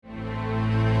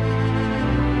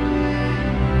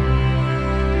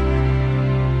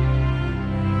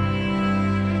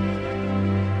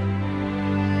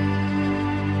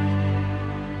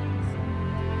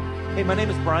Hey, my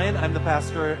name is Brian. I'm the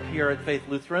pastor here at Faith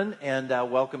Lutheran, and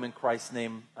welcome in Christ's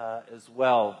name as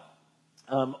well.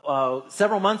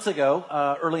 Several months ago,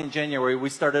 early in January, we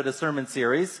started a sermon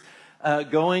series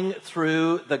going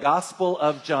through the Gospel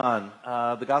of John.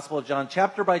 The Gospel of John,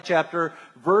 chapter by chapter,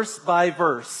 verse by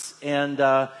verse. And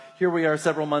here we are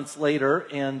several months later,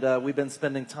 and we've been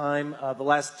spending time the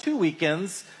last 2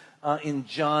 weekends in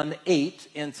John 8.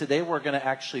 And today we're going to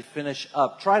actually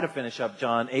try to finish up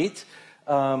John 8.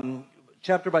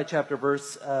 Chapter by chapter,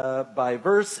 verse by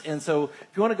verse. And so if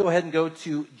you want to go ahead and go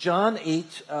to John 8,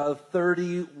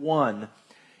 31.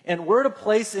 And we're at a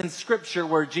place in Scripture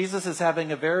where Jesus is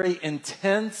having a very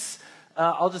intense,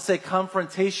 I'll just say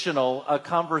confrontational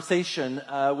conversation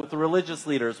with the religious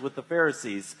leaders, with the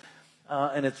Pharisees.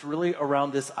 And it's really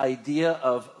around this idea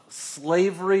of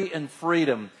slavery and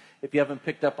freedom. If you haven't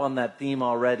picked up on that theme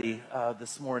already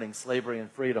this morning, slavery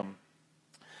and freedom.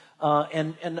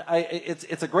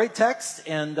 It's a great text,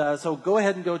 and so go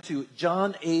ahead and go to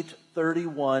John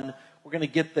 8:31. We're going to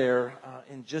get there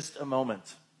in just a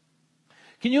moment.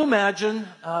 Can you imagine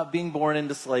being born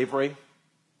into slavery?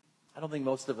 I don't think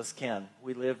most of us can.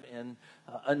 We live in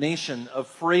a nation of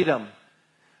freedom.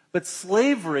 But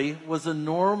slavery was a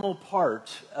normal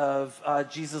part of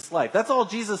Jesus' life. That's all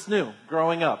Jesus knew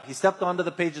growing up. He stepped onto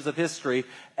the pages of history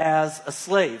as a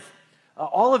slave.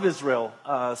 All of Israel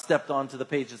stepped onto the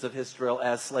pages of history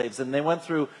as slaves, and they went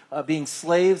through being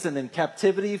slaves and in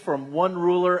captivity from one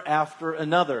ruler after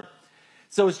another.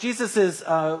 So as Jesus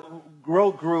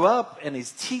grew up and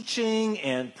he's teaching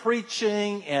and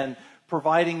preaching and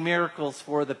providing miracles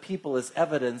for the people as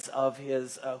evidence of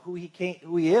his who he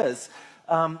is,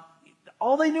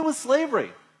 all they knew was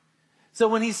slavery. So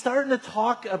when he's starting to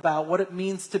talk about what it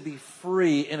means to be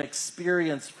free and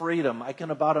experience freedom, I can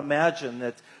about imagine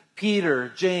that Peter,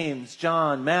 James,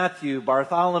 John, Matthew,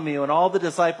 Bartholomew, and all the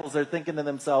disciples are thinking to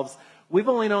themselves, we've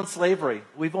only known slavery.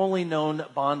 We've only known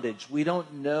bondage. We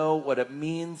don't know what it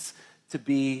means to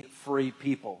be free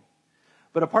people.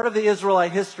 But a part of the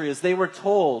Israelite history is they were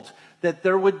told that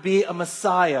there would be a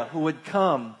Messiah who would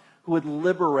come, who would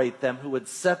liberate them, who would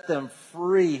set them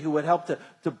free, who would help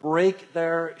to break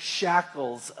their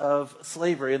shackles of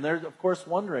slavery. And they're, of course,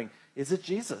 wondering, is it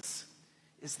Jesus?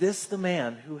 Is this the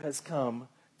man who has come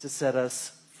to set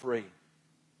us free?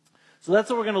 So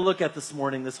that's what we're going to look at this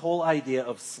morning, this whole idea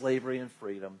of slavery and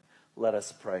freedom. Let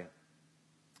us pray.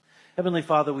 Heavenly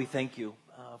Father, we thank you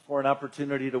for an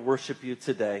opportunity to worship you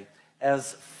today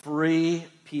as free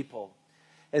people,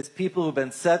 as people who've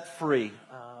been set free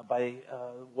by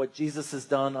what Jesus has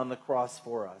done on the cross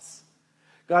for us.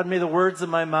 God, may the words of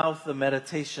my mouth, the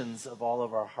meditations of all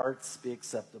of our hearts be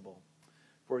acceptable.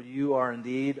 For you are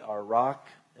indeed our rock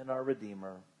and our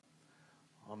Redeemer.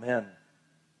 Amen.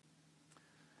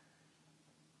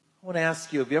 I want to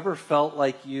ask you, have you ever felt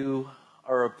like you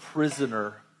are a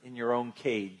prisoner in your own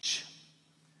cage?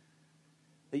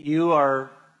 That you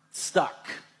are stuck,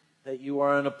 that you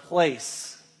are in a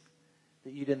place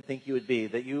that you didn't think you would be,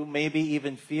 that you maybe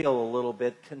even feel a little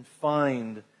bit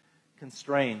confined,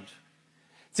 constrained.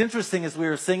 It's interesting, as we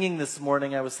were singing this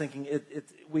morning, I was thinking,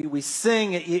 we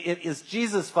sing, it is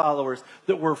Jesus followers,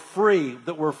 that we're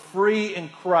free in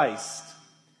Christ.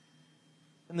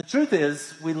 And the truth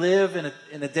is, we live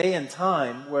in a day and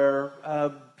time where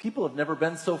people have never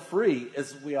been so free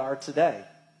as we are today.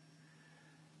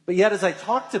 But yet, as I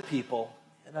talk to people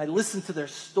and I listen to their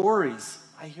stories,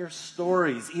 I hear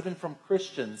stories, even from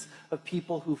Christians, of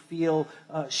people who feel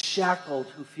shackled,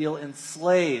 who feel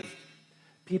enslaved,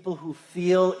 people who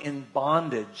feel in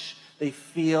bondage, they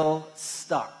feel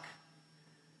stuck.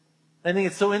 I think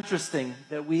it's so interesting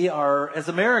that we are, as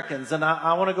Americans, and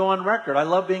I want to go on record, I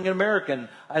love being an American.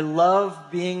 I love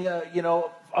being,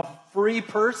 a free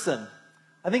person.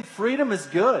 I think freedom is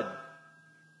good.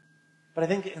 But I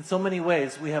think in so many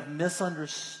ways we have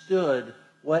misunderstood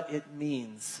what it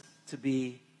means to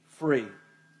be free.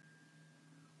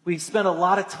 We spend a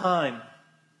lot of time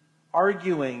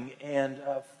arguing and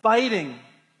fighting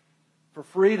for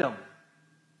freedom.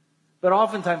 But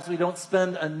oftentimes we don't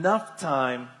spend enough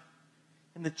time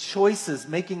in the choices,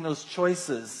 making those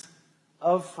choices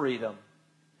of freedom.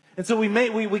 And so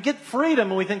we get freedom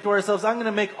and we think to ourselves, I'm going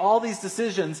to make all these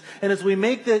decisions. And as we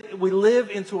live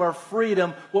into our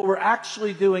freedom, what we're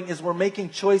actually doing is we're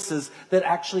making choices that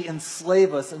actually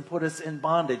enslave us and put us in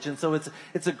bondage. And so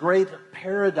it's a great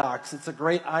paradox. It's a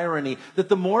great irony that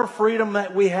the more freedom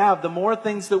that we have, the more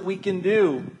things that we can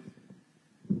do,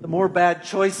 the more bad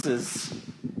choices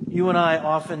you and I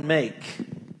often make.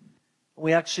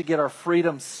 We actually get our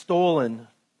freedom stolen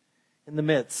in the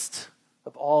midst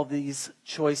of all these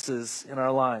choices in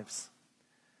our lives.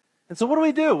 And so what do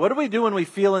we do? What do we do when we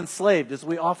feel enslaved? Is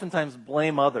we oftentimes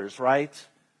blame others, right?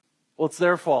 Well, it's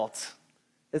their fault.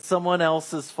 It's someone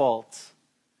else's fault.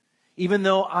 Even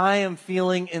though I am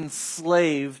feeling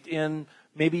enslaved in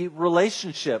maybe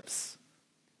relationships.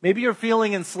 Maybe you're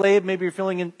feeling enslaved, maybe you're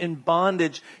feeling in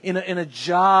bondage in a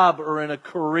job or in a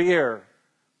career.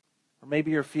 Or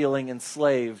maybe you're feeling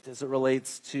enslaved as it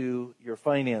relates to your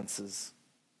finances.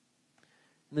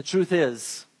 And the truth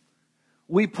is,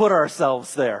 we put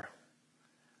ourselves there.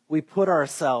 We put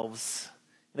ourselves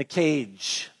in a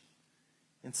cage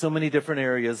in so many different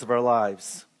areas of our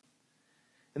lives.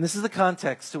 And this is the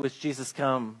context to which Jesus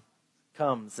comes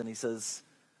and he says,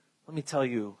 let me tell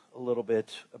you a little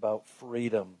bit about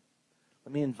freedom.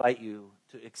 Let me invite you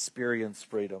to experience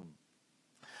freedom.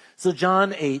 So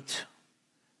John 8,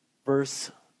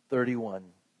 verse 31.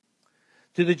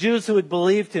 To the Jews who had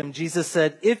believed him, Jesus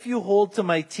said, if you hold to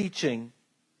my teaching,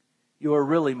 you are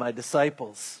really my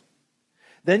disciples.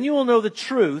 Then you will know the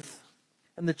truth,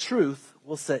 and the truth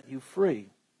will set you free.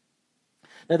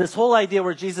 Now, this whole idea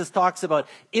where Jesus talks about,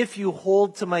 if you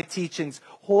hold to my teachings,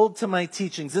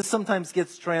 this sometimes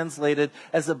gets translated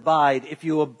as abide. If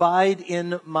you abide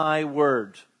in my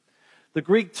word. The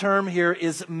Greek term here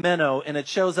is meno, and it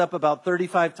shows up about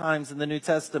 35 times in the New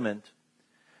Testament.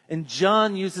 And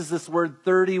John uses this word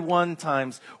 31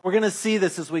 times. We're going to see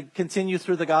this as we continue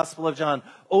through the Gospel of John.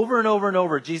 Over and over and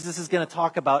over, Jesus is going to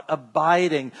talk about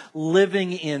abiding,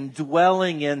 living in,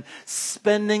 dwelling in,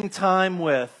 spending time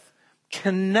with,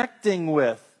 connecting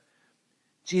with.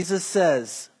 Jesus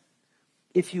says,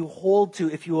 if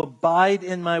you abide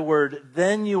in my word,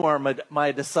 then you are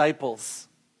my disciples.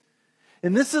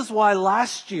 And this is why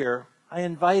last year I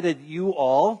invited you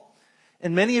all,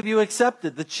 and many of you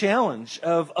accepted the challenge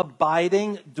of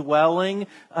abiding, dwelling,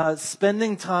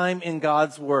 spending time in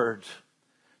God's word.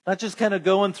 Not just kind of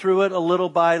going through it a little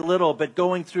by little, but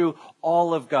going through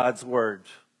all of God's word.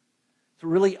 To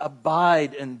really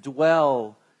abide and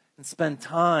dwell and spend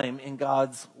time in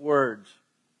God's word.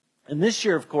 And this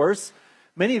year, of course,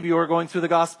 many of you are going through the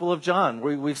Gospel of John.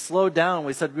 We've slowed down.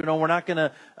 We said, we're not going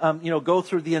to, go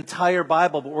through the entire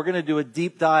Bible, but we're going to do a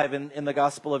deep dive in the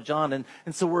Gospel of John.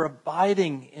 And so we're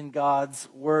abiding in God's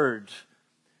word.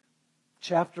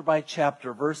 Chapter by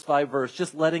chapter, verse by verse,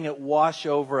 just letting it wash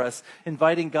over us,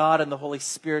 inviting God and the Holy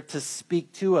Spirit to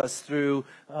speak to us through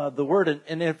the word.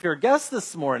 And if you're a guest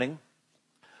this morning,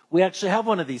 we actually have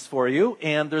one of these for you,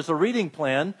 and there's a reading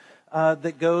plan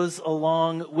that goes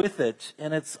along with it,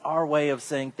 and it's our way of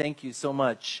saying thank you so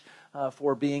much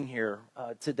for being here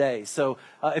today. So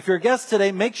if you're a guest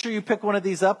today, make sure you pick one of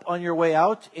these up on your way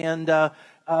out, and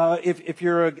if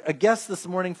you're a guest this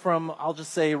morning from, I'll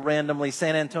just say randomly,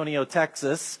 San Antonio,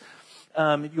 Texas,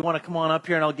 if you want to come on up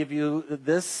here, and I'll give you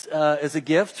this as a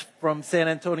gift from San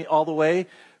Antonio, all the way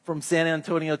from San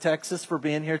Antonio, Texas, for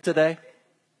being here today.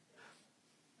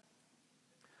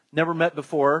 Never met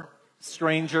before,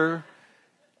 stranger,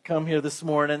 come here this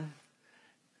morning.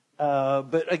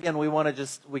 But again, we want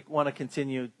to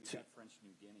continue to.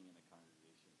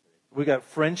 We got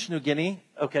French New Guinea.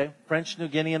 Okay, French New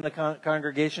Guinea in the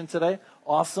congregation today.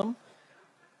 Awesome.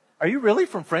 Are you really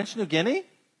from French New Guinea?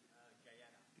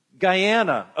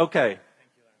 Guyana. Okay.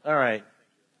 All right.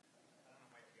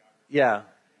 Yeah.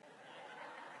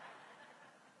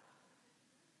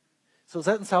 So is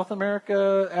that in South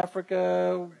America,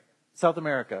 Africa? South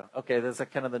America. Okay, that's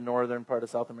kind of the northern part of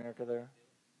South America there.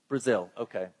 Brazil.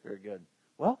 Okay, very good.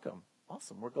 Welcome.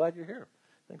 Awesome. We're glad you're here.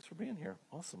 Thanks for being here.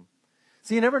 Awesome.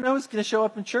 See, you never know who's going to show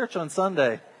up in church on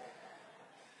Sunday.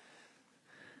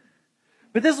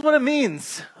 But this is what it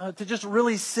means to just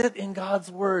really sit in God's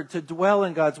word, to dwell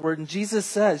in God's word. And Jesus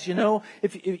says,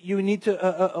 if you need to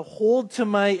hold to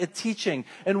my teaching.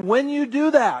 And when you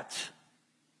do that,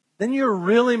 then you're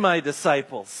really my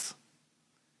disciples.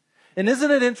 And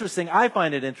isn't it interesting? I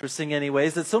find it interesting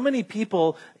anyways, that so many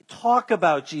people talk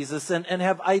about Jesus and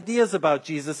have ideas about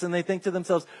Jesus, and they think to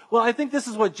themselves, well, I think this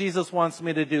is what Jesus wants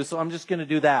me to do, so I'm just going to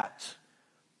do that.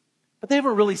 But they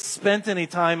haven't really spent any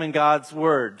time in God's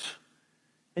word.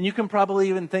 And you can probably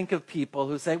even think of people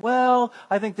who say, well,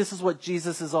 I think this is what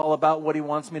Jesus is all about, what he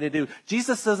wants me to do.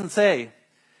 Jesus doesn't say,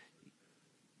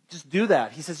 just do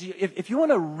that. He says, if you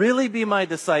want to really be my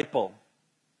disciple,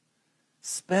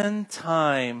 spend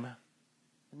time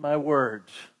in my word.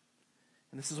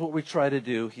 And this is what we try to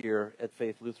do here at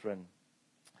Faith Lutheran.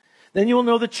 Then you will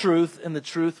know the truth, and the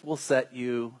truth will set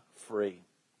you free.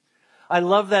 I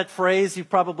love that phrase. You've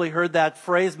probably heard that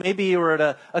phrase. Maybe you were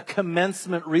at a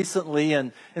commencement recently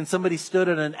and somebody stood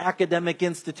at an academic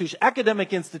institution.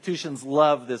 Academic institutions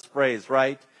love this phrase,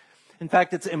 right? In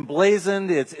fact, it's emblazoned,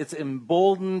 it's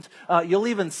emboldened. You'll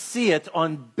even see it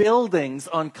on buildings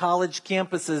on college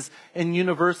campuses and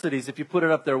universities if you put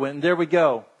it up there. And there we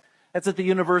go. That's at the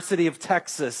University of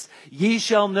Texas. Ye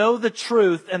shall know the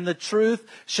truth, and the truth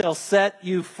shall set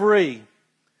you free.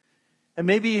 And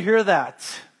maybe you hear that.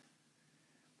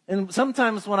 And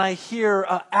sometimes when I hear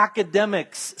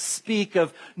academics speak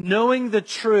of knowing the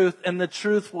truth and the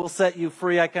truth will set you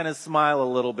free, I kind of smile a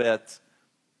little bit.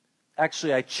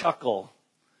 Actually, I chuckle.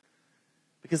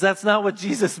 Because that's not what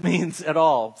Jesus means at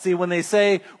all. See, when they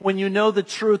say, when you know the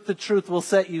truth will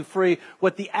set you free,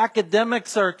 what the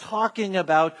academics are talking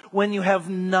about, when you have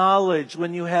knowledge,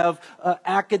 when you have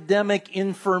academic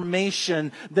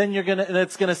information, then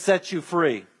that's gonna set you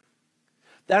free.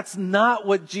 That's not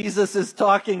what Jesus is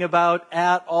talking about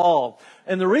at all.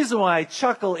 And the reason why I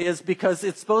chuckle is because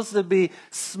it's supposed to be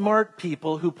smart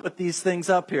people who put these things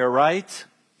up here, right?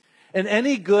 And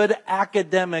any good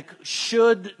academic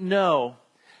should know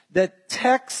that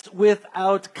text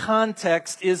without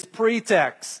context is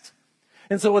pretext.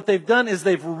 And so what they've done is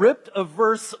they've ripped a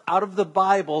verse out of the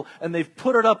Bible and they've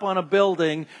put it up on a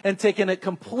building and taken it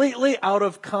completely out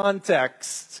of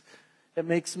context. It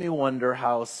makes me wonder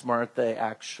how smart they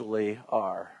actually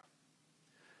are.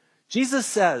 Jesus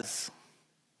says,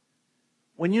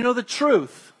 when you know the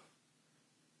truth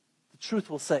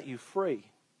will set you free.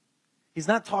 He's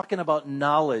not talking about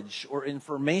knowledge or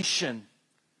information.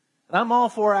 And I'm all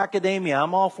for academia.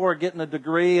 I'm all for getting a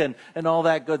degree and all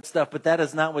that good stuff. But that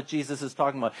is not what Jesus is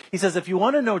talking about. He says, if you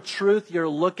want to know truth, you're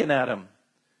looking at him.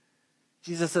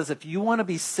 Jesus says, if you want to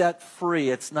be set free,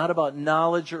 it's not about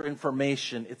knowledge or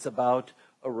information. It's about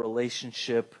a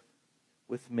relationship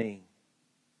with me.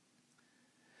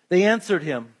 They answered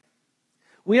him,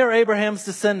 we are Abraham's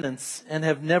descendants and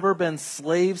have never been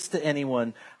slaves to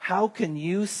anyone. How can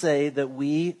you say that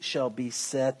we shall be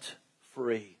set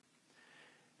free?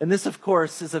 And this, of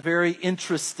course, is a very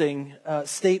interesting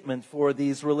statement for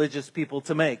these religious people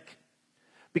to make.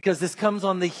 Because this comes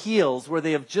on the heels where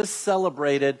they have just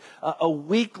celebrated a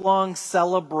week-long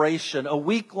celebration, a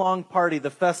week-long party,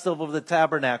 the Festival of the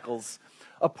Tabernacles,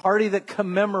 a party that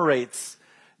commemorates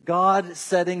God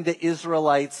setting the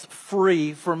Israelites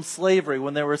free from slavery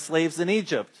when they were slaves in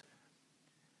Egypt.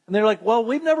 And they're like, well,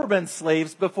 we've never been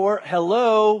slaves before.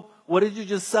 Hello, what did you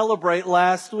just celebrate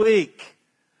last week?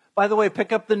 By the way,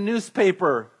 pick up the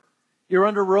newspaper. You're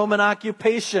under Roman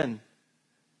occupation.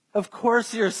 Of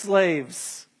course you're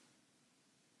slaves.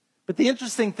 But the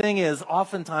interesting thing is,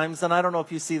 oftentimes, and I don't know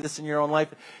if you see this in your own life,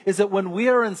 is that when we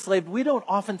are enslaved, we don't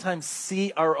oftentimes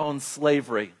see our own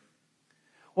slavery.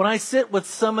 When I sit with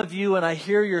some of you and I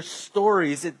hear your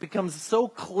stories, it becomes so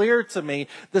clear to me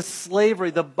the slavery,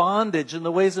 the bondage, and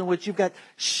the ways in which you've got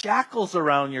shackles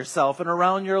around yourself and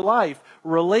around your life,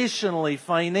 relationally,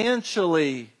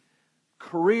 financially,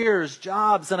 careers,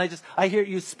 jobs. And I hear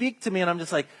you speak to me and I'm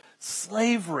just like,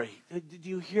 slavery. Did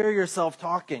you hear yourself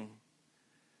talking?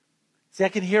 See, I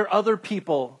can hear other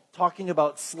people talking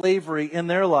about slavery in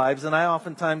their lives, and I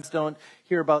oftentimes don't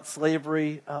hear about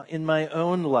slavery in my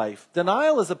own life.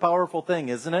 Denial is a powerful thing,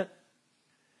 isn't it?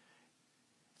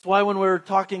 It's why when we're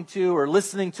talking to or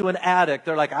listening to an addict,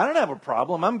 they're like, I don't have a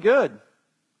problem, I'm good.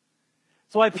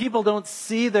 It's why people don't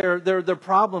see their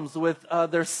problems with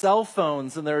their cell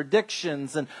phones and their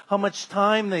addictions and how much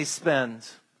time they spend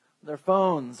on their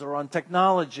phones or on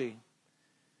technology.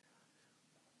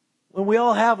 When we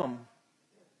all have them.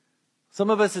 Some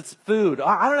of us, it's food.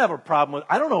 I don't have a problem with,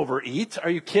 I don't overeat. Are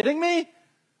you kidding me?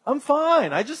 I'm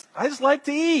fine. I just like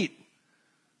to eat.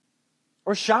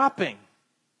 Or shopping.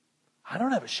 I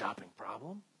don't have a shopping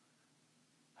problem.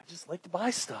 I just like to buy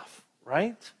stuff,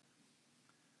 right?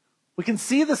 We can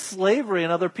see the slavery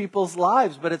in other people's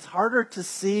lives, but it's harder to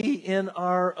see in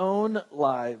our own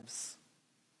lives.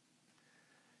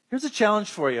 Here's a challenge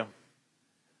for you.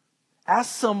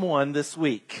 Ask someone this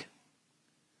week,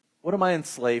 what am I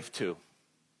enslaved to?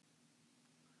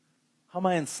 How am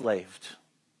I enslaved?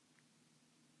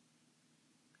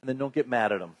 And then don't get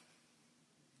mad at them.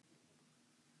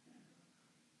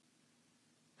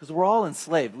 Because we're all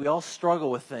enslaved. We all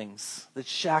struggle with things that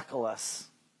shackle us.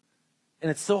 And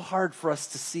it's so hard for us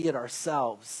to see it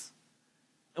ourselves.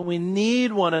 And we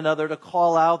need one another to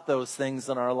call out those things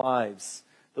in our lives,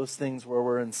 those things where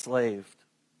we're enslaved.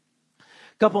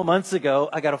 A couple of months ago,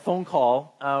 I got a phone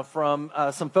call from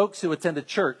some folks who attend a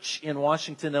church in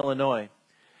Washington, Illinois.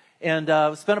 And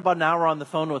spent about an hour on the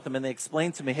phone with them, and they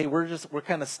explained to me, hey, we're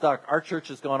kind of stuck. Our church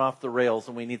has gone off the rails,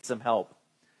 and we need some help.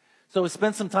 So we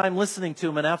spent some time listening to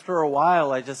them, and after a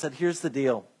while, I just said, here's the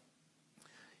deal.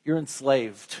 You're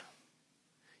enslaved.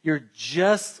 You're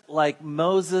just like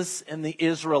Moses and the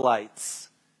Israelites.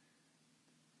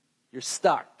 You're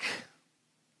stuck.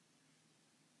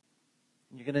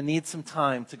 You're going to need some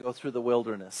time to go through the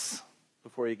wilderness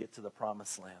before you get to the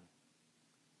promised land.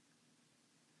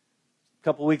 A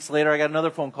couple weeks later, I got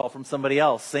another phone call from somebody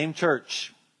else. Same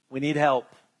church. We need help.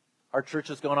 Our church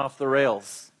is going off the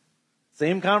rails.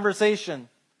 Same conversation.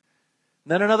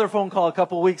 Then another phone call a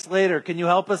couple weeks later. Can you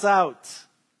help us out?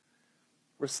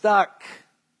 We're stuck.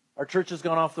 Our church has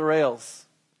gone off the rails.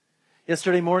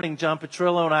 Yesterday morning, John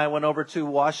Petrillo and I went over to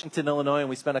Washington, Illinois, and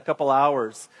we spent a couple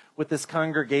hours with this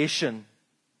congregation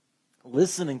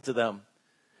listening to them.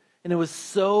 And it was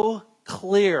so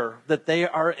clear that they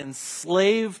are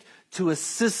enslaved to a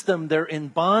system. They're in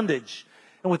bondage.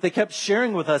 And what they kept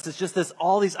sharing with us is just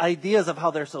all these ideas of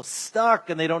how they're so stuck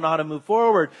and they don't know how to move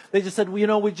forward. They just said, we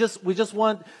just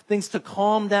want things to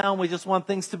calm down. We just want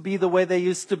things to be the way they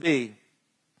used to be.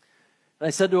 And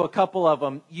I said to a couple of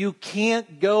them, you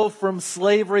can't go from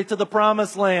slavery to the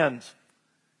promised land.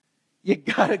 You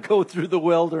got to go through the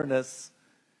wilderness.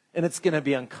 And it's going to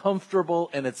be uncomfortable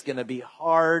and it's going to be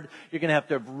hard. You're going to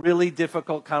have really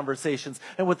difficult conversations.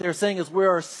 And what they're saying is we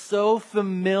are so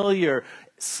familiar.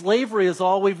 Slavery is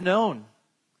all we've known.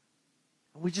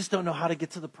 We just don't know how to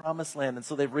get to the promised land. And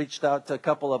so they've reached out to a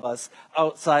couple of us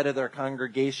outside of their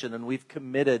congregation, and we've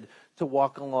committed to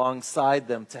walk alongside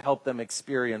them to help them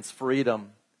experience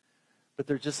freedom. But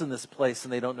they're just in this place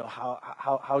and they don't know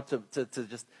how to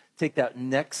just take that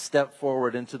next step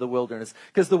forward into the wilderness.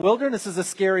 Because the wilderness is a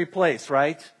scary place,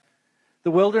 right?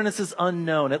 The wilderness is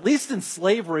unknown. At least in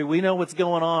slavery, we know what's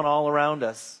going on all around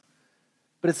us.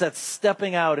 But it's that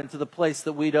stepping out into the place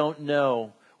that we don't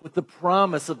know, with the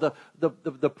promise of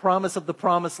the promise of the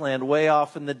promised land way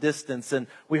off in the distance. And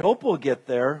we hope we'll get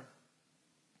there.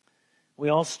 We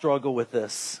all struggle with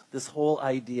this whole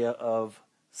idea of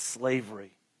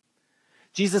slavery.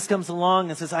 Jesus comes along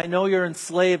and says, I know you're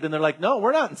enslaved. And they're like, no,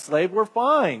 we're not enslaved. We're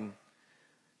fine.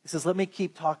 He says, let me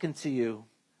keep talking to you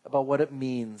about what it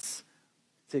means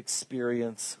to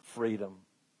experience freedom.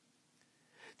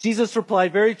 Jesus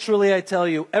replied, very truly I tell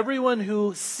you, everyone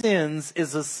who sins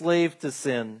is a slave to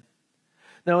sin.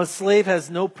 Now a slave has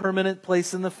no permanent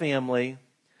place in the family,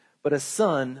 but a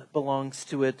son belongs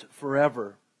to it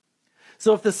forever.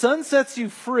 So if the Son sets you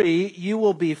free, you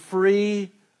will be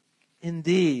free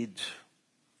indeed.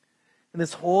 And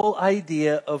this whole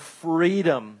idea of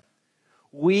freedom.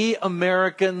 We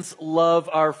Americans love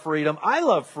our freedom. I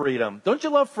love freedom. Don't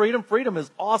you love freedom? Freedom is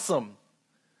awesome.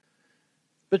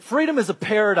 But freedom is a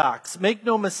paradox. Make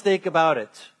no mistake about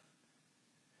it.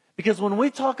 Because when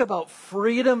we talk about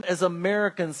freedom as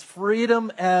Americans,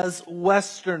 freedom as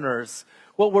Westerners,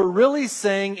 what we're really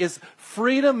saying is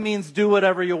freedom means do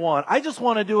whatever you want. I just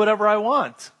want to do whatever I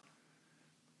want.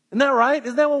 Isn't that right?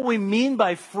 Isn't that what we mean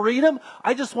by freedom?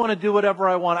 I just want to do whatever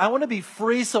I want. I want to be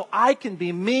free so I can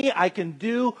be me. I can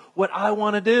do what I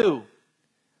want to do.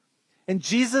 And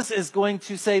Jesus is going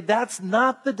to say that's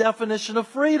not the definition of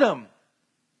freedom.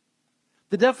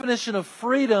 The definition of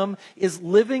freedom is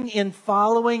living in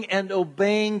following and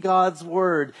obeying God's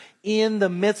word in the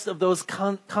midst of those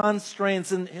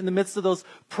constraints, in the midst of those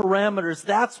parameters.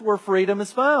 That's where freedom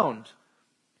is found.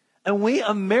 And we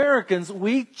Americans,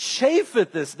 we chafe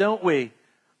at this, don't we?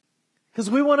 Because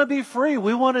we want to be free.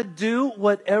 We want to do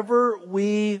whatever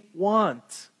we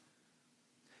want.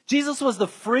 Jesus was the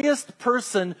freest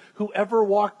person who ever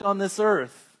walked on this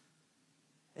earth.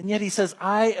 And yet he says,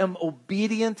 I am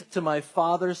obedient to my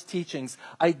Father's teachings.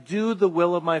 I do the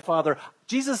will of my Father.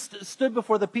 Jesus stood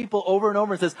before the people over and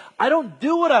over and says, I don't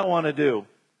do what I want to do.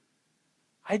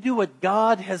 I do what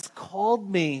God has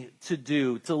called me to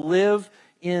do, to live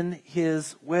in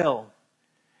his will.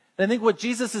 And I think what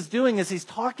Jesus is doing is he's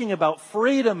talking about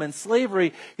freedom and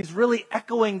slavery. He's really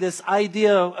echoing this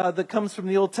idea that comes from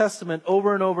the Old Testament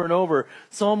over and over and over.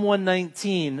 Psalm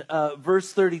 119,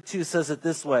 verse 32 says it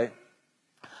this way.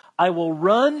 I will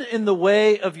run in the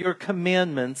way of your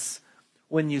commandments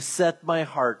when you set my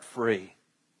heart free.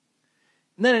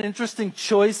 Isn't that an interesting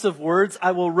choice of words?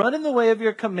 I will run in the way of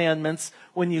your commandments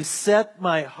when you set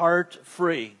my heart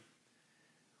free.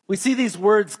 We see these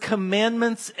words,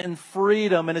 commandments and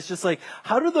freedom, and it's just like,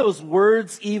 how do those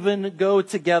words even go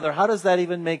together? How does that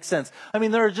even make sense? I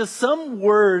mean, there are just some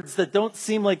words that don't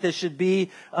seem like they should be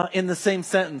in the same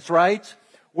sentence, right?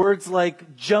 Words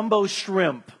like jumbo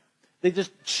shrimp. They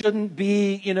just shouldn't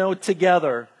be,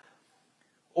 together.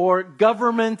 Or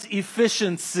government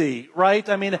efficiency, right?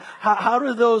 I mean, how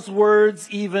do those words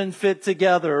even fit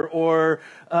together? Or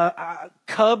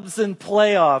Cubs and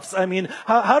playoffs. I mean,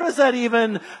 how does that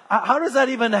even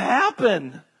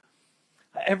happen?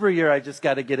 Every year I just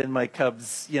got to get in my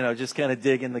Cubs, just kind of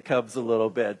dig in the Cubs a little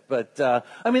bit. But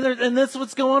and that's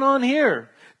what's going on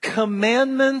here.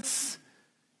 Commandments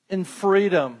and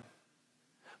freedom.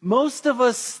 Most of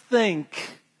us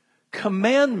think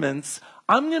commandments,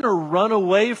 I'm going to run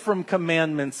away from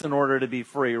commandments in order to be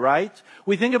free, right?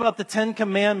 We think about the 10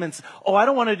 commandments. Oh, I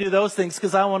don't want to do those things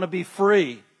because I want to be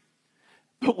free.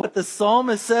 But what the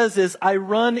psalmist says is, I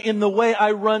run in the way, I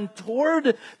run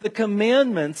toward the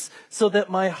commandments so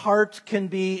that my heart can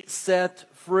be set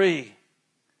free.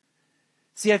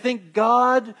 See, I think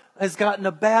God has gotten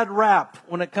a bad rap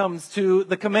when it comes to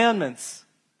the commandments.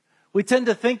 We tend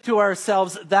to think to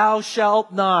ourselves, thou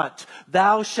shalt not,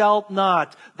 thou shalt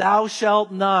not, thou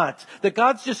shalt not. That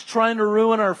God's just trying to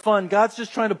ruin our fun. God's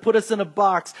just trying to put us in a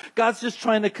box. God's just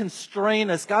trying to constrain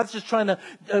us. God's just trying to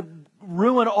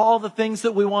ruin all the things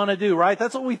that we want to do, right?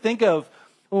 That's what we think of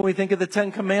when we think of the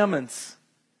 10 Commandments.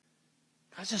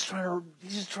 He's just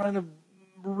trying to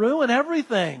ruin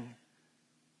everything.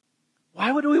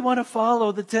 Why would we want to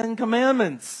follow the 10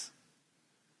 Commandments?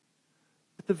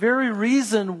 But the very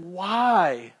reason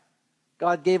why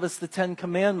God gave us the 10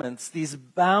 Commandments, these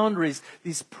boundaries,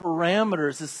 these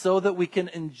parameters, is so that we can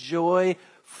enjoy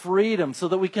freedom, so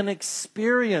that we can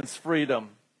experience freedom.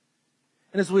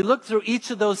 And as we look through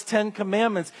each of those 10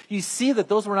 commandments, you see that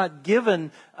those were not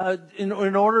given in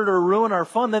order to ruin our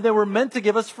fun, that they were meant to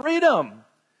give us freedom.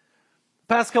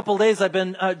 The past couple of days, I've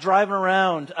been driving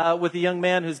around with a young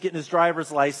man who's getting his driver's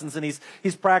license, and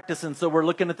he's practicing. So we're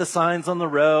looking at the signs on the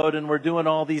road, and we're doing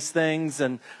all these things.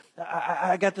 And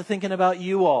I got to thinking about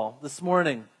you all this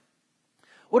morning.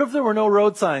 What if there were no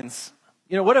road signs?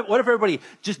 You know, what if everybody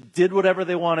just did whatever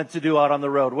they wanted to do out on the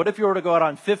road? What if you were to go out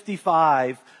on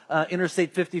 55,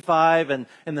 Interstate 55, and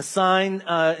the sign,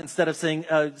 instead of saying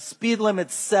speed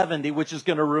limit 70, which is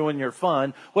going to ruin your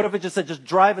fun, what if it just said just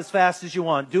drive as fast as you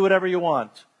want, do whatever you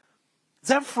want? Is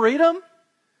that freedom?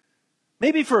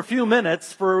 Maybe for a few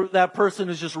minutes for that person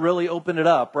who's just really opened it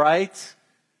up, right?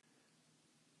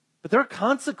 But there are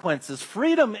consequences.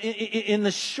 Freedom in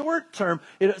the short term,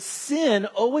 sin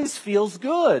always feels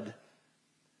good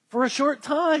for a short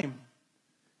time.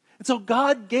 And so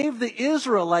God gave the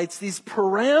Israelites these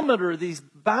parameters, these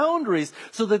boundaries,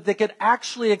 so that they could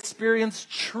actually experience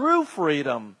true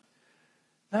freedom.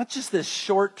 Not just this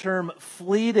short-term,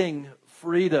 fleeting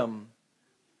freedom.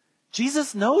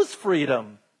 Jesus knows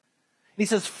freedom. He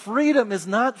says freedom is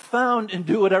not found in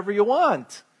do whatever you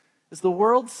want, as the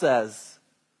world says.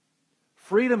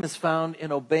 Freedom is found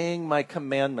in obeying my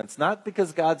commandments, not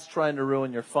because God's trying to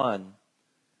ruin your fun,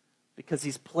 because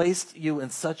he's placed you in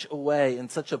such a way, in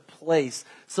such a place,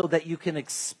 so that you can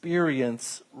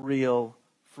experience real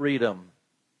freedom.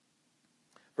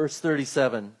 Verse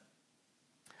 37.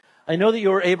 I know that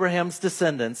you are Abraham's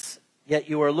descendants, yet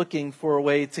you are looking for a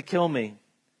way to kill me,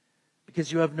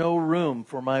 because you have no room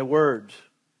for my word.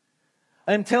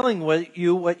 I am telling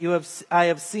I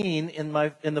have seen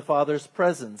in the Father's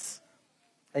presence,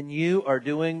 and you are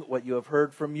doing what you have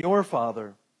heard from your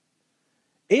father.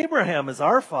 Abraham is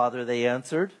our father, they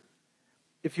answered.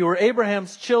 If you were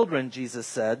Abraham's children, Jesus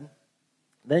said,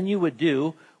 then you would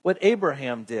do what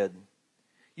Abraham did.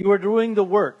 You are doing the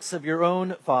works of your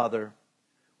own father.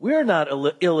 We are not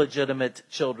illegitimate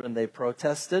children, they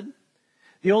protested.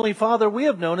 The only father we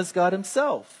have known is God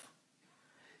himself.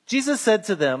 Jesus said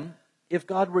to them, if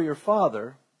God were your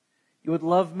father, you would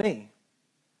love me,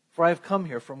 for I have come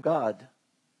here from God.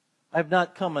 I have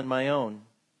not come on my own.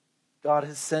 God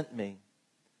has sent me.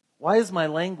 Why is my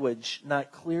language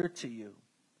not clear to you?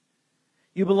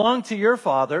 You belong to your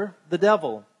father, the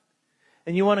devil,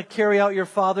 and you want to carry out your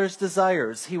father's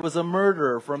desires. He was a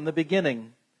murderer from the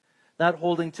beginning, not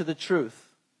holding to the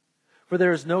truth, for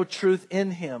there is no truth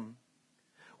in him.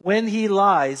 When he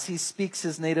lies, he speaks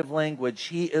his native language.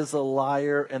 He is a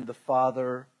liar and the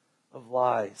father of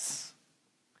lies.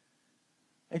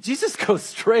 And Jesus goes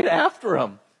straight after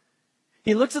him.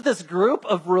 He looks at this group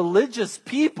of religious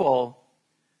people.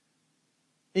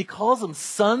 He calls them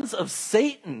sons of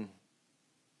Satan.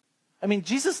 I mean,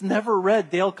 Jesus never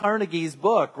read Dale Carnegie's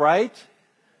book, right?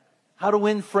 How to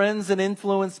Win Friends and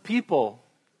Influence People.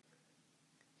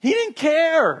 He didn't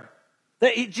care.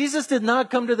 Jesus did not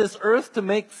come to this earth to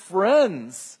make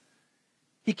friends.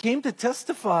 He came to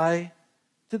testify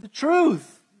to the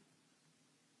truth.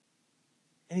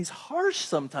 And he's harsh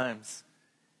sometimes.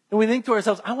 And we think to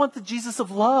ourselves, I want the Jesus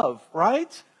of love,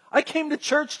 right? I came to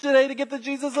church today to get the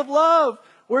Jesus of love.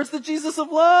 Where's the Jesus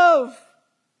of love?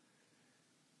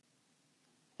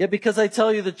 Yet because I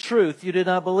tell you the truth, you do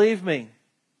not believe me.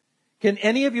 Can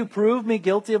any of you prove me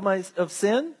guilty of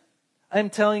sin? I am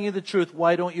telling you the truth.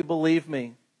 Why don't you believe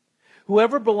me?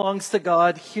 Whoever belongs to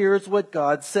God hears what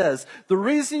God says. The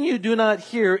reason you do not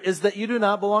hear is that you do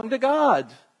not belong to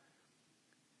God.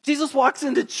 Jesus walks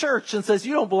into church and says,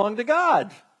 you don't belong to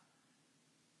God.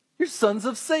 You're sons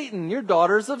of Satan. You're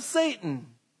daughters of Satan.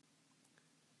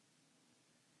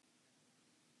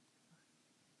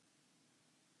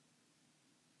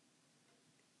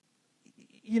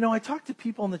 You know, I talk to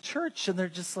people in the church and they're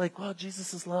just like, well,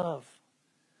 Jesus is love.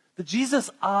 The Jesus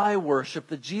I worship,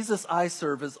 the Jesus I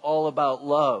serve is all about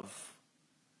love.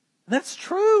 And that's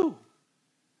true.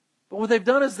 But what they've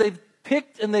done is they've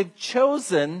picked and they've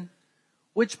chosen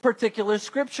which particular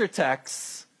scripture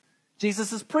texts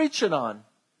Jesus is preaching on.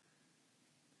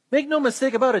 Make no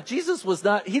mistake about it, he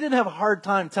didn't have a hard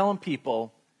time telling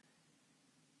people,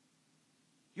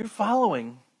 you're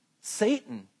following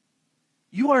Satan.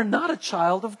 You are not a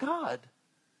child of God.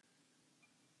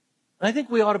 And I think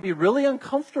we ought to be really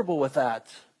uncomfortable with that.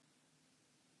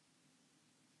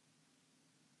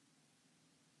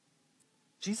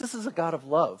 Jesus is a God of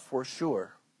love, for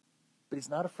sure, but he's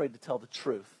not afraid to tell the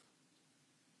truth.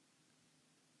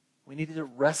 We need to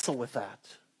wrestle with that.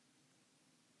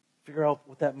 Figure out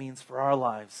what that means for our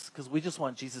lives, because we just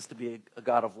want Jesus to be a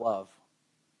God of love.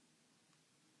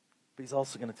 But he's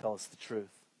also going to tell us the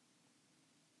truth.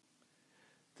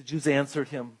 The Jews answered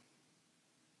him,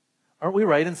 aren't we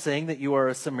right in saying that you are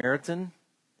a Samaritan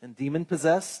and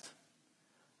demon-possessed?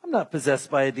 I'm not possessed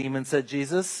by a demon, said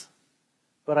Jesus,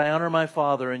 but I honor my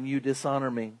Father and you dishonor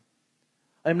me.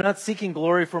 I am not seeking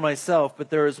glory for myself,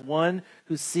 but there is one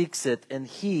who seeks it, and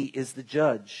he is the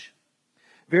judge.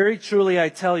 Very truly I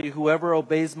tell you, whoever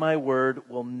obeys my word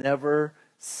will never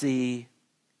see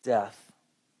death.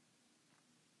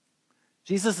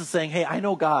 Jesus is saying, hey, I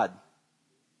know God.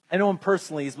 I know him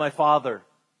personally. He's my Father.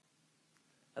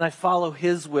 And I follow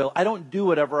his will. I don't do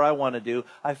whatever I want to do.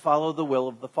 I follow the will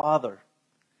of the Father.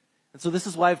 And so this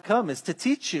is why I've come, is to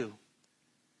teach you.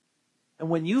 And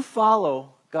when you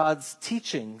follow God's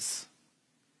teachings,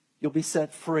 you'll be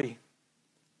set free.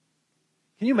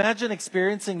 Can you imagine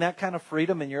experiencing that kind of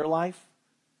freedom in your life?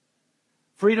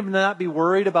 Freedom to not be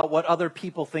worried about what other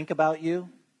people think about you.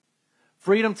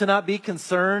 Freedom to not be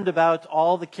concerned about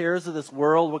all the cares of this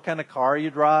world, what kind of car you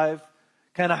drive,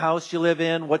 kind of house you live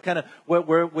in,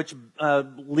 which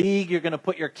league you're going to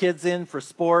put your kids in for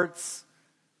sports.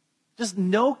 Just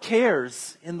no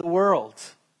cares in the world.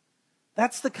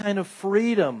 That's the kind of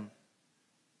freedom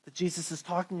that Jesus is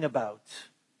talking about.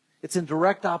 It's in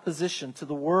direct opposition to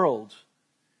the world,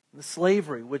 the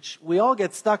slavery, which we all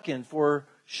get stuck in for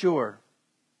sure.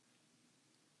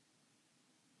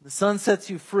 The Son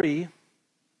sets you free.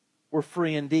 We're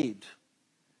free indeed.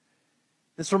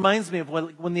 This reminds me of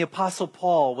when the Apostle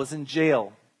Paul was in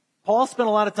jail. Paul spent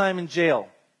a lot of time in jail.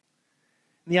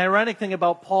 And the ironic thing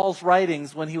about Paul's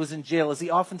writings when he was in jail is he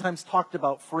oftentimes talked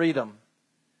about freedom.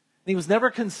 And he was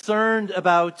never concerned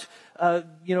about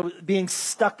being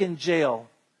stuck in jail.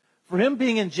 For him,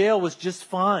 being in jail was just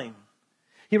fine.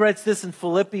 He writes this in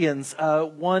Philippians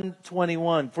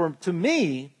 1:21. For to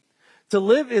me, to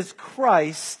live is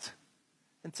Christ,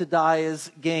 and to die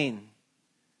is gain.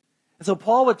 And so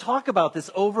Paul would talk about this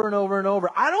over and over and over.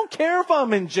 I don't care if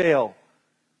I'm in jail.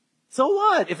 So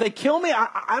what? If they kill me,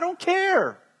 I don't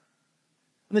care.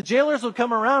 And the jailers would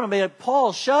come around and be like,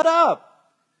 Paul, shut up.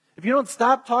 If you don't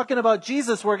stop talking about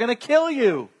Jesus, we're going to kill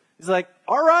you. He's like,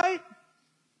 all right.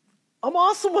 I'm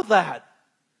awesome with that.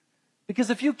 Because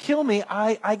if you kill me,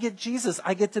 I get Jesus.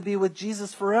 I get to be with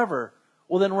Jesus forever.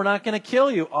 Well, then we're not going to kill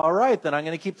you. All right, then I'm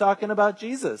going to keep talking about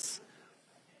Jesus.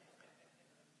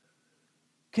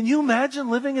 Can you imagine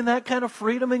living in that kind of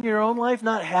freedom in your own life,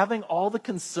 not having all the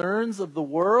concerns of the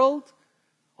world,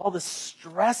 all the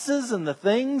stresses and the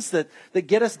things that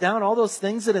get us down, all those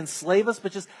things that enslave us,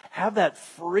 but just have that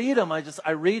freedom?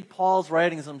 I read Paul's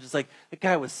writings, and I'm just like, that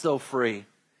guy was so free.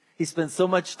 He spent so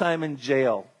much time in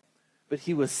jail, but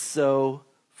he was so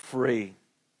free.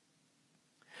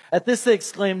 At this they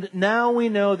exclaimed, now we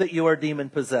know that you are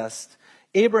demon-possessed.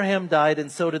 Abraham died,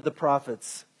 and so did the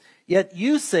prophets. Yet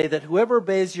you say that whoever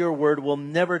obeys your word will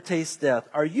never taste death.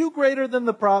 Are you greater than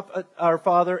the prophet, our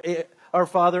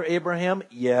father Abraham?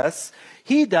 Yes.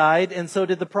 He died, and so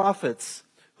did the prophets.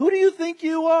 Who do you think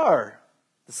you are?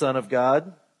 The Son of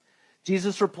God.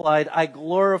 Jesus replied, I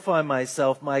glorify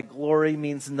myself. My glory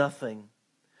means nothing.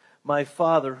 My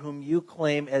Father, whom you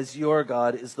claim as your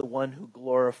God, is the one who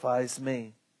glorifies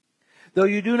me. Though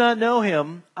you do not know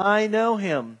him, I know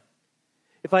him.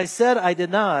 If I said I did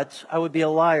not, I would be a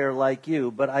liar like you,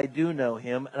 but I do know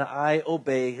him, and I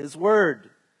obey his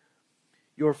word.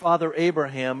 Your father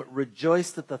Abraham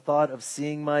rejoiced at the thought of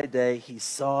seeing my day. He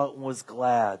saw it and was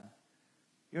glad.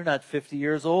 You're not 50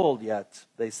 years old yet,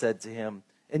 they said to him.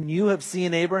 And you have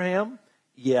seen Abraham?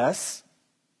 Yes.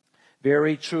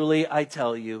 Very truly, I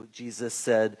tell you, Jesus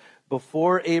said,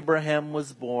 Before Abraham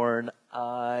was born,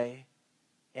 I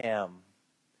am.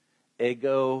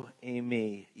 Ego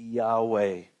eimi,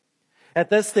 Yahweh. At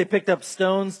this, they picked up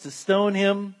stones to stone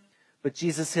him, but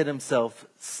Jesus hid himself,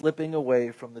 slipping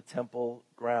away from the temple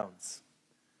grounds.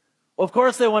 Well, of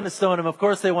course they want to stone him. Of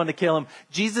course they want to kill him.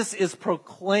 Jesus is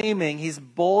proclaiming, he's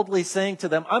boldly saying to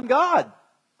them, I'm God.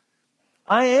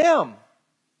 I am.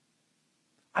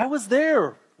 I was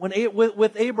there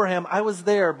with Abraham. I was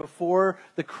there before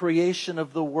the creation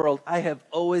of the world. I have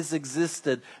always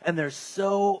existed. And they're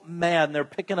so mad. And they're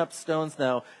picking up stones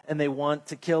now. And they want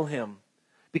to kill him.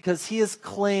 Because he is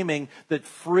claiming that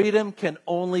freedom can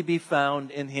only be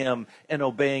found in him and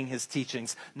obeying his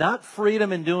teachings. Not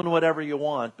freedom in doing whatever you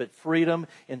want, but freedom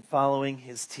in following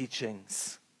his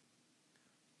teachings.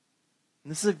 And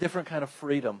this is a different kind of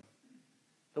freedom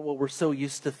than what we're so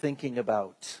used to thinking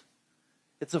about.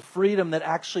 It's a freedom that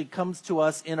actually comes to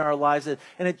us in our lives,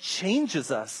 and it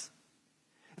changes us.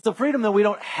 It's a freedom that we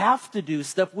don't have to do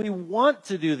stuff. We want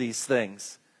to do these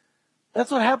things.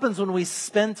 That's what happens when we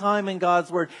spend time in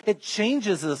God's Word. It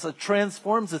changes us. It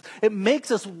transforms us. It makes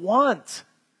us want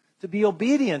to be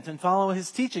obedient and follow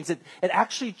His teachings. It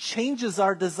actually changes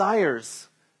our desires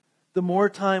the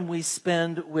more time we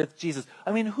spend with Jesus.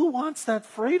 I mean, who wants that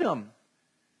freedom?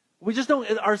 We just don't,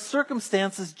 our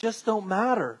circumstances just don't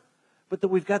matter. But that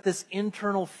we've got this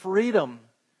internal freedom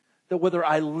that whether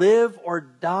I live or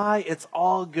die, it's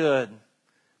all good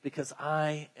because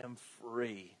I am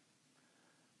free.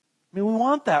 I mean, we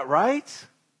want that, right?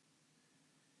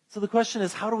 So the question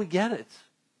is, how do we get it?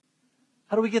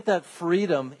 How do we get that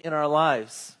freedom in our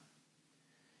lives?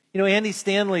 You know, Andy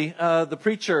Stanley, the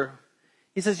preacher,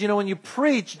 he says, you know, when you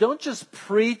preach, don't just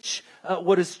preach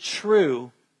what is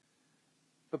true,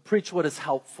 but preach what is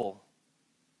helpful.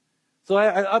 So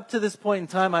up to this point in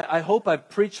time, I hope I've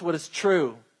preached what is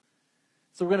true.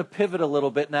 So we're going to pivot a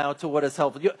little bit now to what is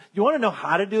helpful. You want to know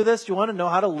how to do this? You want to know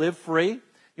how to live free?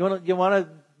 You want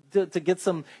to get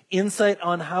some insight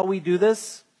on how we do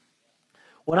this?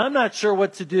 When I'm not sure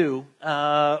what to do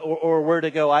or where to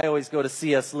go, I always go to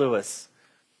C.S. Lewis.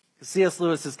 C.S.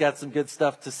 Lewis has got some good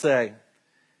stuff to say.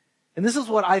 And this is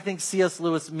what I think C.S.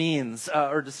 Lewis means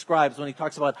or describes when he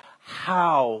talks about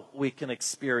how we can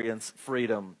experience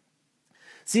freedom.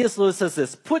 C.S. Lewis says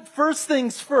this: put first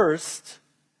things first,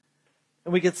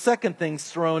 and we get second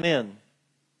things thrown in.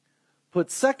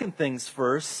 Put second things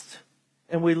first,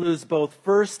 and we lose both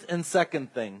first and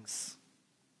second things.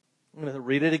 I'm going to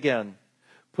read it again.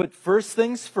 Put first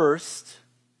things first,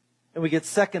 and we get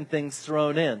second things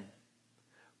thrown in.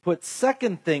 Put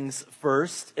second things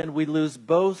first, and we lose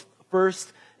both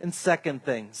first and second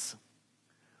things.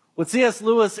 What C.S.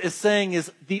 Lewis is saying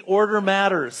is the order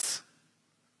matters.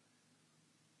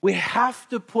 We have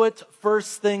to put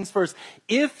first things first.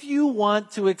 If you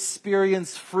want to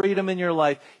experience freedom in your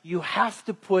life, you have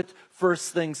to put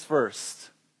first things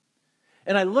first.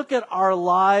 And I look at our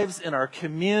lives in our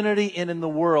community and in the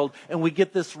world, and we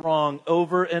get this wrong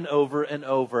over and over and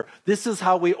over. This is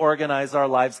how we organize our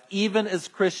lives, even as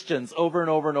Christians, over and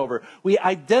over and over. We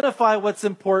identify what's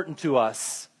important to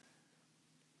us,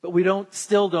 but we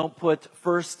still don't put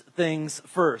first things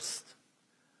first.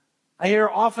 I hear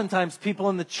oftentimes people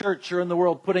in the church or in the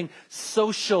world putting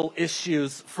social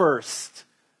issues first.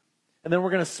 And then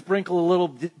we're going to sprinkle a little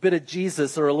bit of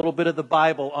Jesus or a little bit of the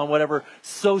Bible on whatever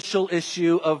social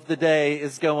issue of the day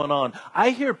is going on. I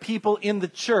hear people in the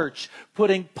church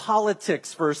putting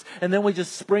politics first, and then we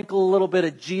just sprinkle a little bit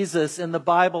of Jesus and the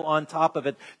Bible on top of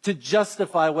it to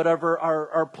justify whatever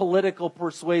our political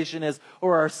persuasion is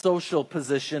or our social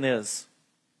position is.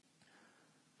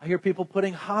 I hear people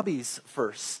putting hobbies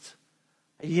first.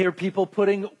 I hear people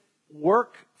putting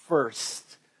work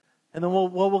first. And then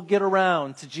we'll get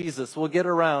around to Jesus. We'll get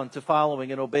around to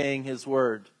following and obeying His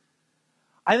Word.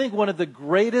 I think one of the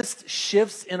greatest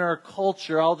shifts in our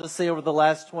culture, I'll just say over the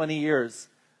last 20 years,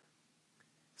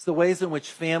 is the ways in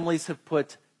which families have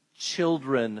put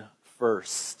children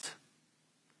first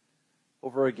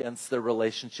over against their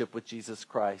relationship with Jesus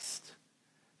Christ.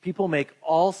 People make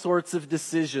all sorts of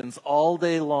decisions all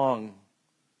day long.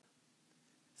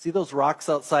 See those rocks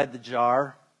outside the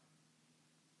jar?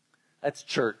 That's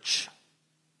church.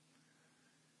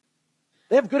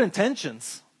 They have good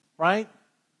intentions, right?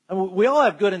 And we all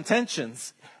have good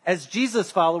intentions. As Jesus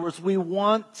followers, we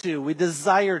want to, we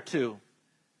desire to.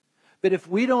 But if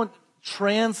we don't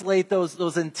translate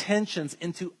those intentions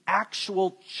into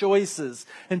actual choices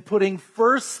and putting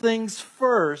first things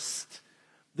first,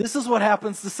 this is what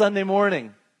happens to Sunday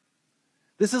morning.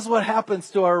 This is what happens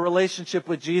to our relationship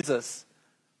with Jesus.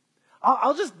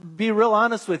 I'll just be real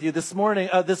honest with you.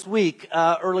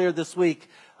 Earlier this week,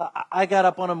 I got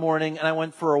up on a morning and I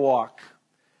went for a walk.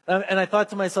 And I thought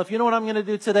to myself, you know what I'm going to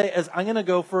do today is I'm going to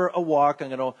go for a walk. I'm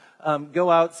going to go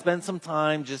out, spend some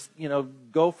time, just,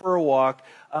 go for a walk.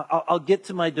 I'll get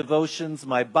to my devotions,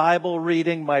 my Bible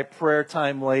reading, my prayer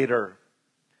time later.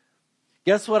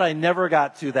 Guess what I never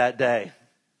got to that day?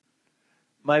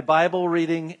 My Bible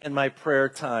reading and my prayer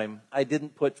time. I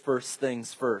didn't put first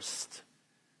things first.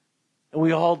 And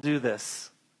we all do this.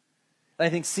 And I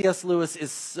think C.S. Lewis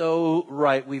is so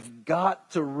right. We've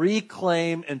got to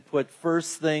reclaim and put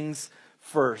first things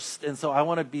first. And so I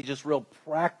want to be just real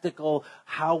practical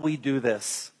how we do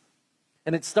this.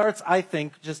 And it starts, I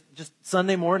think, just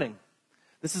Sunday morning.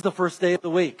 This is the first day of the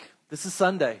week. This is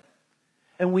Sunday.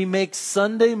 And we make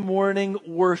Sunday morning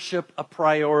worship a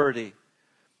priority.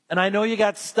 And I know you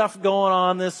got stuff going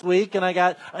on this week, and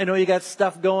I know you got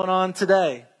stuff going on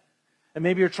today. And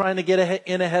maybe you're trying to get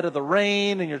ahead of the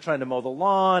rain, and you're trying to mow the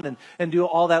lawn and do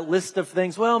all that list of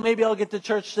things. Well, maybe I'll get to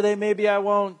church today, maybe I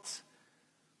won't.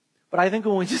 But I think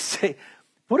when we just say,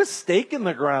 put a stake in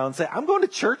the ground, say, I'm going to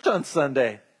church on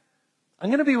Sunday. I'm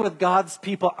going to be with God's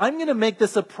people. I'm going to make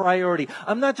this a priority.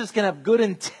 I'm not just going to have good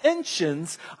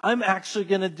intentions. I'm actually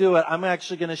going to do it. I'm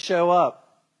actually going to show up.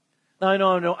 Now, I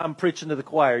know I'm preaching to the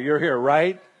choir. You're here,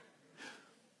 right?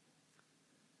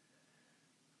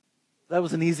 That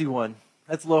was an easy one.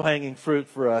 That's low-hanging fruit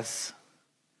for us.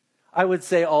 I would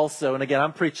say also, and again,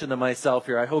 I'm preaching to myself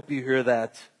here. I hope you hear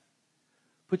that.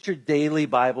 Put your daily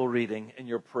Bible reading and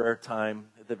your prayer time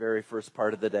at the very first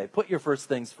part of the day. Put your first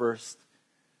things first.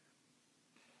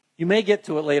 You may get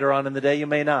to it later on in the day, you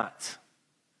may not.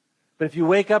 But if you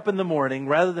wake up in the morning,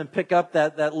 rather than pick up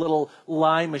that little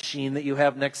lie machine that you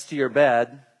have next to your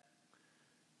bed,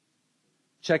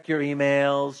 check your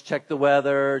emails, check the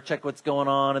weather, check what's going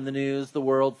on in the news, the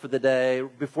world for the day.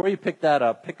 Before you pick that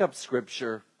up, pick up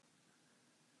Scripture.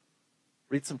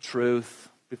 Read some truth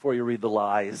before you read the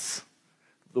lies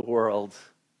of the world.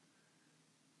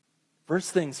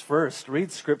 First things first,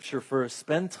 read Scripture first.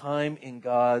 Spend time in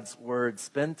God's Word.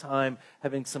 Spend time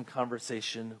having some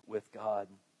conversation with God.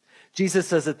 Jesus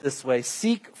says it this way,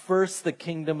 seek first the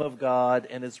kingdom of God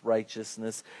and His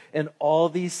righteousness, and all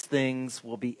these things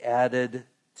will be added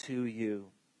to you.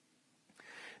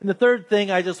 And the third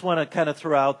thing I just want to kind of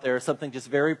throw out there, something just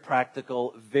very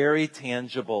practical, very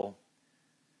tangible,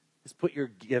 is put your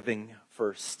giving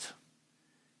first,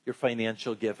 your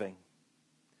financial giving.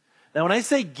 Now, when I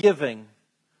say giving,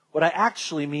 what I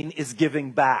actually mean is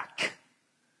giving back.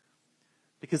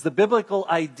 Because the biblical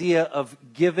idea of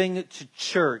giving to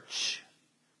church,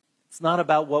 it's not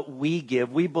about what we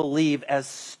give. We believe as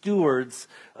stewards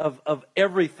of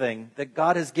everything, that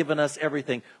God has given us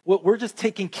everything. We're just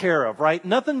taking care of, right?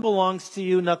 Nothing belongs to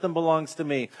you, nothing belongs to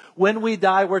me. When we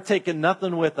die, we're taking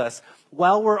nothing with us.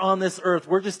 While we're on this earth,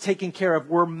 we're just taking care of.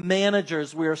 We're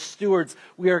managers, we are stewards,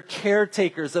 we are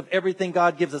caretakers of everything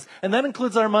God gives us. And that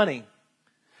includes our money.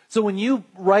 So when you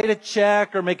write a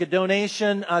check or make a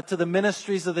donation to the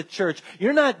ministries of the church,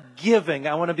 you're not giving.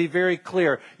 I want to be very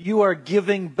clear. You are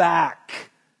giving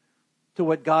back to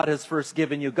what God has first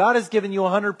given you. God has given you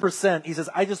 100%. He says,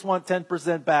 I just want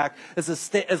 10% back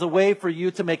as a way for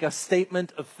you to make a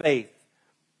statement of faith.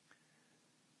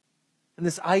 And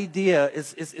this idea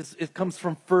it comes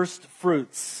from first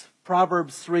fruits.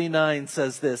 Proverbs 3:9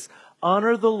 says this,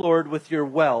 honor the Lord with your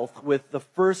wealth, with the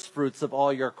first fruits of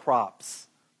all your crops.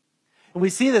 And we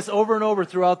see this over and over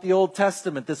throughout the Old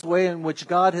Testament, this way in which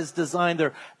God has designed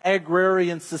their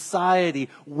agrarian society.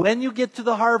 When you get to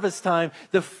the harvest time,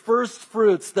 the first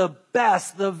fruits, the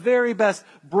best, the very best,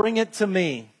 bring it to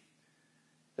me.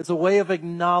 It's a way of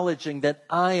acknowledging that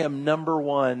I am number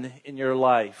one in your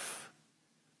life.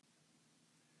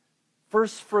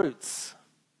 First fruits.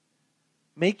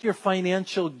 Make your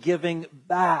financial giving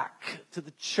back to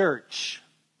the church.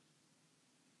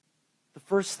 The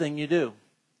first thing you do.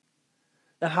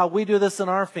 Now, how we do this in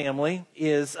our family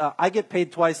is I get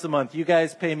paid twice a month. You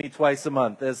guys pay me twice a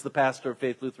month as the pastor of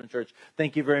Faith Lutheran Church.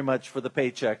 Thank you very much for the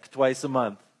paycheck, twice a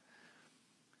month.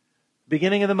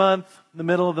 Beginning of the month, the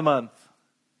middle of the month.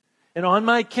 And on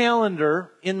my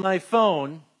calendar, in my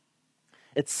phone,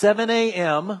 at 7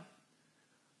 a.m.,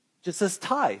 just says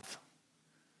tithe.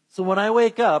 So when I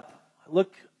wake up,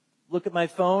 look at my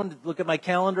phone, look at my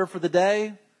calendar for the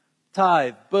day,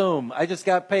 tithe, boom, I just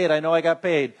got paid. I know I got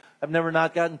paid. I've never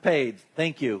not gotten paid.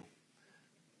 Thank you.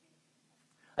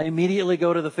 I immediately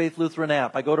go to the Faith Lutheran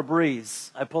app. I go to Breeze.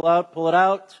 I pull it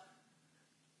out,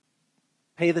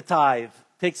 pay the tithe.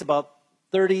 Takes about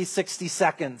 30, 60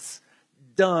 seconds.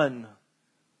 Done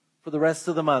for the rest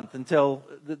of the month until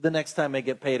the next time I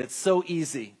get paid. It's so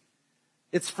easy.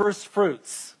 It's first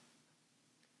fruits.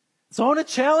 So I want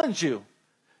to challenge you.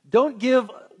 Don't give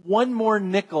one more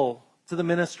nickel to the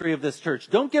ministry of this church.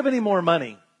 Don't give any more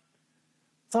money.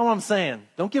 That's all I'm saying.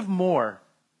 Don't give more.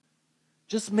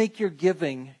 Just make your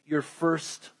giving your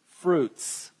first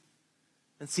fruits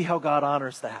and see how God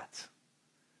honors that.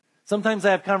 Sometimes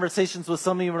I have conversations with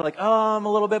some of you who are like, oh, I'm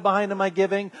a little bit behind in my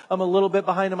giving. I'm a little bit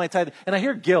behind in my tithing. And I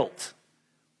hear guilt.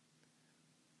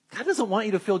 God doesn't want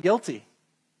you to feel guilty.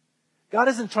 God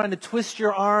isn't trying to twist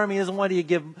your arm. He doesn't want you to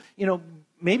give,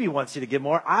 maybe he wants you to give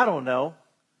more. I don't know.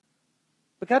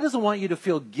 But God doesn't want you to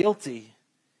feel guilty.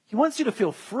 He wants you to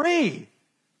feel free.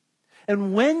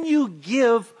 And when you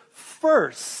give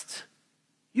first,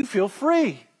 you feel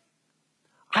free.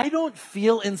 I don't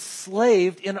feel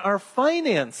enslaved in our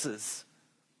finances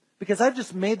because I've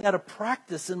just made that a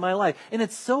practice in my life. And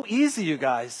it's so easy, you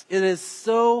guys. It is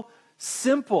so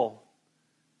simple.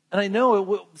 And I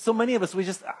know so many of us, we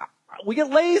get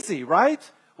lazy,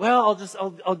 right? Well,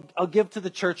 I'll give to the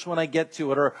church when I get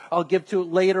to it, or I'll give to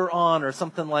it later on, or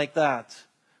something like that.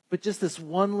 But just this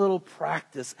one little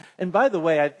practice. And by the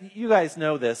way, you guys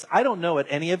know this. I don't know what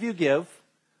any of you give,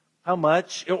 how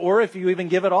much, or if you even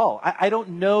give at all. I don't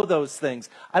know those things.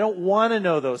 I don't want to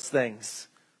know those things.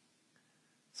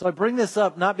 So I bring this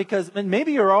up not because, and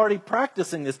maybe you're already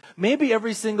practicing this. Maybe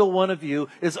every single one of you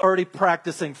is already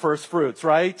practicing first fruits,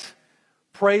 right?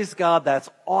 Praise God, that's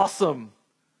awesome.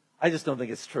 I just don't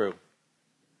think it's true.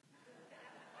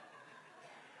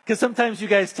 Because sometimes you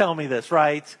guys tell me this,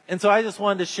 right? And so I just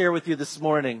wanted to share with you this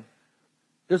morning.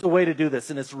 There's a way to do this,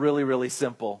 and it's really, really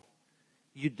simple.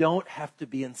 You don't have to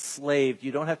be enslaved.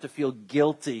 You don't have to feel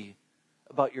guilty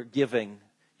about your giving.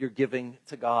 You're giving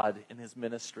to God in His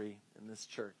ministry in this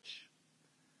church.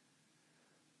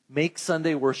 Make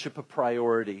Sunday worship a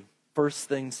priority. First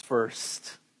things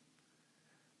first.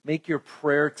 Make your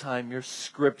prayer time, your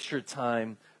scripture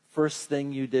time, first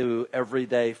thing you do every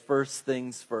day. First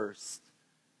things first.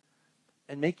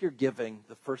 And make your giving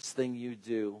the first thing you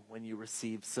do when you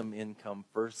receive some income.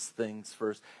 First things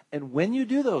first. And when you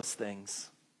do those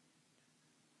things,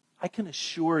 I can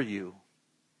assure you,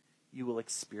 you will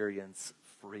experience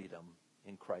freedom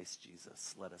in Christ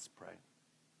Jesus. Let us pray.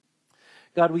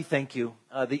 God, we thank you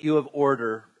that you have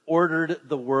ordered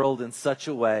the world in such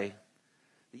a way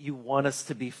that you want us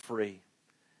to be free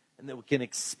and that we can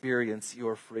experience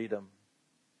your freedom.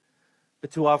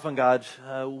 But too often, God,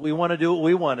 we want to do what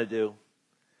we want to do.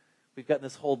 We've gotten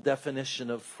this whole definition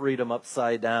of freedom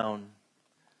upside down.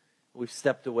 We've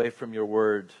stepped away from your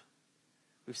word.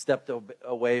 We've stepped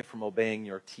away from obeying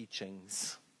your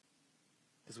teachings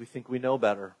because we think we know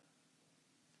better.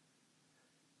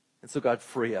 And so, God,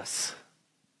 free us.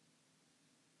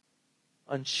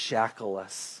 Unshackle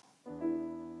us.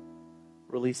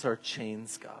 Release our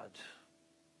chains, God.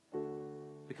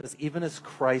 Because even as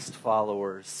Christ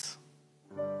followers,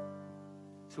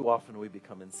 too often we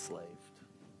become enslaved.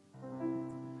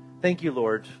 Thank you,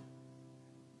 Lord,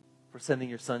 for sending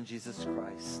your Son, Jesus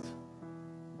Christ,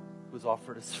 who has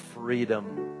offered us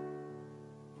freedom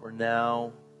for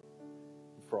now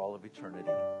and for all of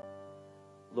eternity.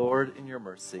 Lord, in your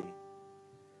mercy,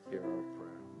 hear our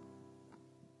prayer.